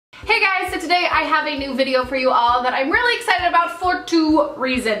Hey guys, so today I have a new video for you all that I'm really excited about for two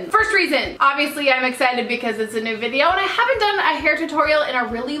reasons. First reason, obviously I'm excited because it's a new video and I haven't done a hair tutorial in a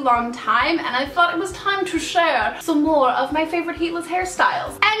really long time and I thought it was time to share some more of my favorite heatless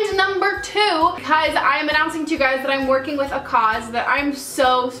hairstyles. And number two, because I'm announcing to you guys that I'm working with a cause that I'm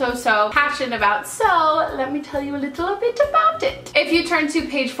so passionate about, so let me tell you a little bit about it. If you turn to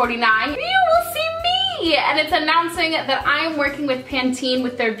page 49, you will see me, and it's announcing that I am working with Pantene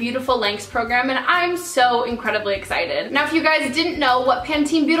with their Beautiful Lengths program, and I'm so incredibly excited. Now, if you guys didn't know, what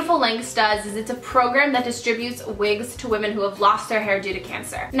Pantene Beautiful Lengths does is it's a program that distributes wigs to women who have lost their hair due to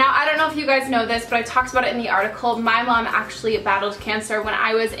cancer. Now, I don't know if you guys know this, but I talked about it in the article. My mom actually battled cancer when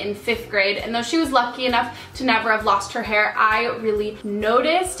I was in 5th grade, and though she was lucky enough to never have lost her hair, I really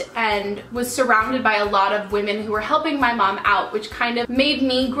noticed and was surrounded by a lot of women who were helping my mom out, which kind of made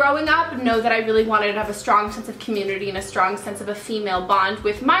me, growing up, know that I really wanted to have a strong sense of community and a strong sense of a female bond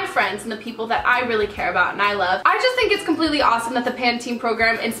with my friends and the people that I really care about and I love. I just think it's completely awesome that the Pantene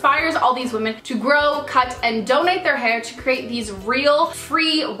program inspires all these women to grow, cut, and donate their hair to create these real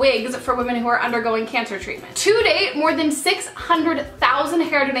free wigs for women who are undergoing cancer treatment. To date, more than 600,000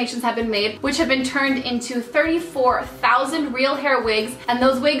 hair donations have been made, which have been turned into 34,000 real hair wigs, and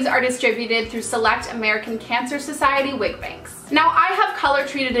those wigs are distributed through select American Cancer Society wig banks. Now, I have color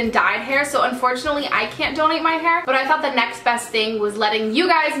treated and dyed hair, so unfortunately I can't donate my hair, but I thought the next best thing was letting you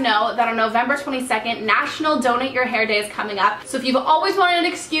guys know that on November 22nd, National Donate Your Hair Day is coming up. So if you've always wanted an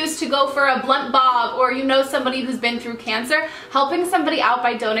excuse to go for a blunt bob, or you know somebody who's been through cancer, helping somebody out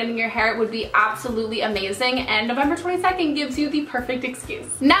by donating your hair would be absolutely amazing, and November 22nd gives you the perfect excuse.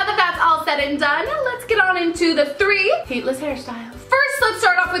 Now that that's all said and done, let's get on into the 3 heatless hairstyles. First, let's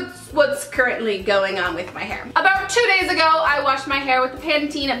start off with what's currently going on with my hair. About 2 days ago, I washed my hair with the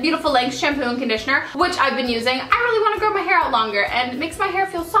Pantene Beautiful Lengths shampoo and conditioner, which I've been using. I really want to grow my hair out longer, and it makes my hair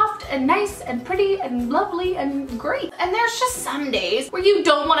feel soft and nice and pretty and lovely and great. And there's just some days where you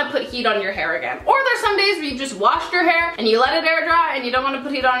don't want to put heat on your hair again. Or there's some days where you just washed your hair and you let it air dry and you don't want to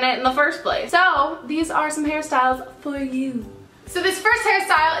put heat on it in the first place. So these are some hairstyles for you. So this first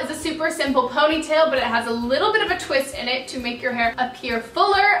hairstyle is a super simple ponytail, but it has a little bit of a twist in it to make your hair appear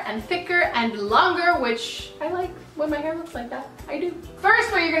fuller and thicker and longer, which I like when my hair looks like that. I do.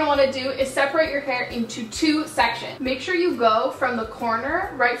 First, what you're going to want to do is separate your hair into 2 sections. Make sure you go from the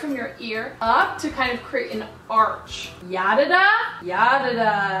corner, right from your ear, up to kind of create an arch. Yada-da,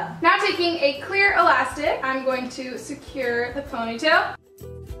 yada-da. Now taking a clear elastic, I'm going to secure the ponytail.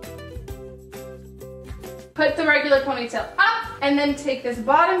 Put the regular ponytail up, and then take this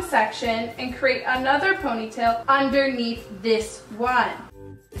bottom section and create another ponytail underneath this one.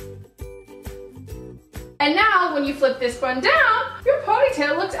 And now when you flip this one down, your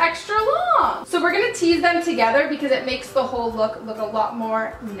ponytail looks extra long. So we're gonna tease them together because it makes the whole look a lot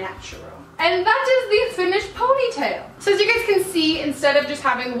more natural. And that is the finished ponytail. So as you guys can see, instead of just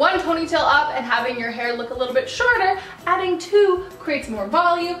having one ponytail up and having your hair look a little bit shorter, adding 2 creates more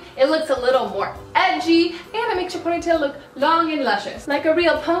volume, it looks a little more edgy, and it makes your ponytail look long and luscious, like a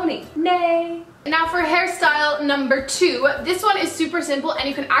real pony. Nay. Now for hairstyle number 2, this one is super simple and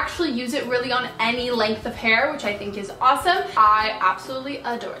you can actually use it really on any length of hair, which I think is awesome. I absolutely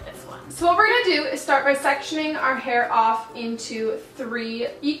adore this one. So what we're gonna do is start by sectioning our hair off into 3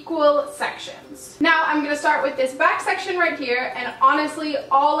 equal sections. Now I'm gonna start with this back section right here, and honestly,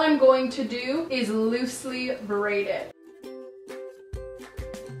 all I'm going to do is loosely braid it.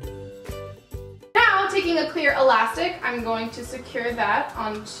 Taking a clear elastic, I'm going to secure that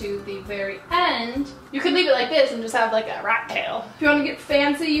onto the very end. You could leave it like this and just have like a rat tail. If you want to get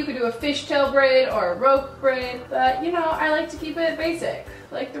fancy, you could do a fishtail braid or a rope braid, but you know, I like to keep it basic,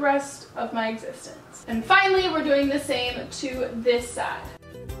 like the rest of my existence. And finally, we're doing the same to this side.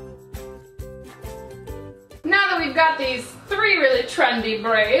 Now that we've got these 3 really trendy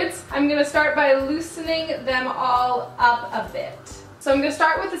braids, I'm going to start by loosening them all up a bit. So I'm going to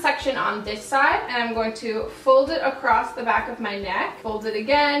start with the section on this side, and I'm going to fold it across the back of my neck, fold it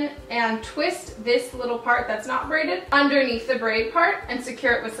again, and twist this little part that's not braided underneath the braid part and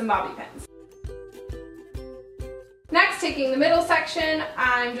secure it with some bobby pins. Next, taking the middle section,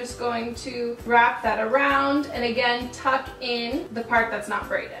 I'm just going to wrap that around and again tuck in the part that's not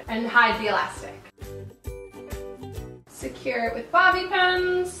braided and hide the elastic. Secure it with bobby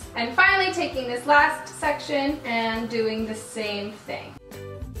pins, and finally taking this last section and doing the same thing.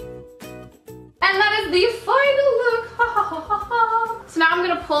 And that is the final look. Ha ha ha ha ha. So now I'm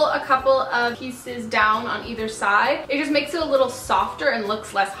gonna pull a couple of pieces down on either side. It just makes it a little softer and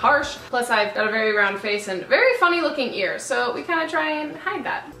looks less harsh. Plus I've got a very round face and very funny looking ears, so we kind of try and hide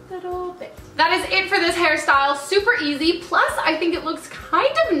that a little bit. That is it for this hairstyle. Super easy. Plus, I think it looks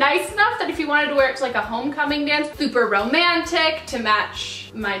kind of nice enough that if you wanted to wear it to like a homecoming dance, super romantic to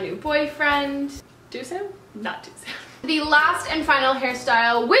match my new boyfriend. Too soon? Not too soon. The last and final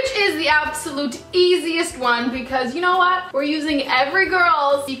hairstyle, which is the absolute easiest one because you know what? We're using every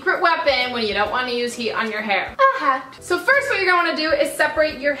girl's secret weapon when you don't want to use heat on your hair. A hat. So first what you're going to want to do is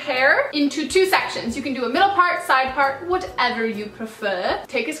separate your hair into two sections. You can do a middle part, side part, whatever you prefer.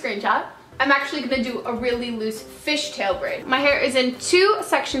 Take a screenshot. I'm actually gonna do a really loose fishtail braid. My hair is in two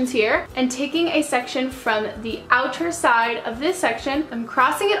sections here, and taking a section from the outer side of this section, I'm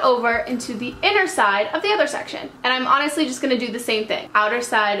crossing it over into the inner side of the other section. And I'm honestly just gonna do the same thing. Outer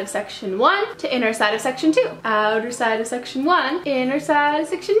side of section 1 to inner side of section 2. Outer side of section 1, inner side of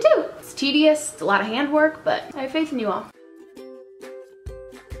section 2. It's tedious, it's a lot of handwork, but I have faith in you all.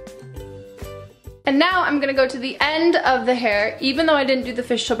 And now I'm gonna go to the end of the hair, even though I didn't do the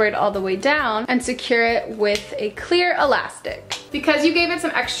fishtail braid all the way down, and secure it with a clear elastic. Because you gave it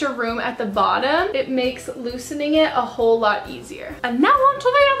some extra room at the bottom, it makes loosening it a whole lot easier. And now on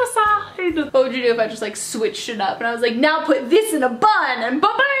to the other side. What would you do if I just like switched it up and I was like, now put this in a bun and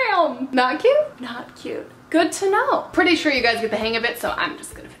ba-bam! Not cute? Not cute. Good to know. Pretty sure you guys get the hang of it, so I'm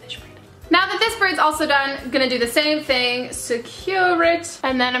just gonna finish braiding. Now that this braid's also done, I'm gonna do the same thing, secure it,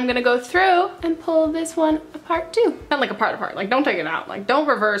 and then I'm gonna go through and pull this one apart too. Not like apart, like don't take it out, like don't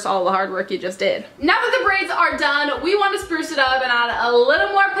reverse all the hard work you just did. Now that the braids are done, we want to spruce it up and add a little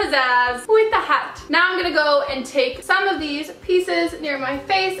more pizzazz with the hat. Now I'm gonna go and take some of these pieces near my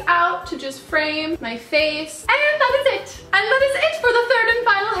face out to just frame my face, and that is it. And that is it for the third and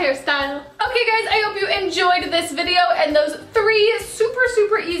final hairstyle. Okay guys, I hope you enjoyed this video and those 3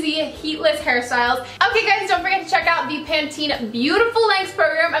 super easy heatless hairstyles. Okay guys, don't forget to check out the Pantene Beautiful Lengths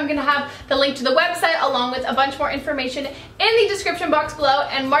program. I'm gonna have the link to the website along with a bunch more information in the description box below,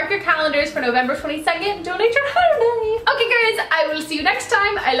 and mark your calendars for November 22nd. Donate your hair day. Okay guys, I will see you next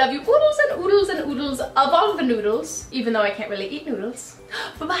time. I love you oodles and oodles and oodles of all the noodles, even though I can't really eat noodles.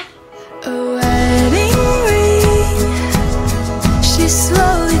 Bye bye.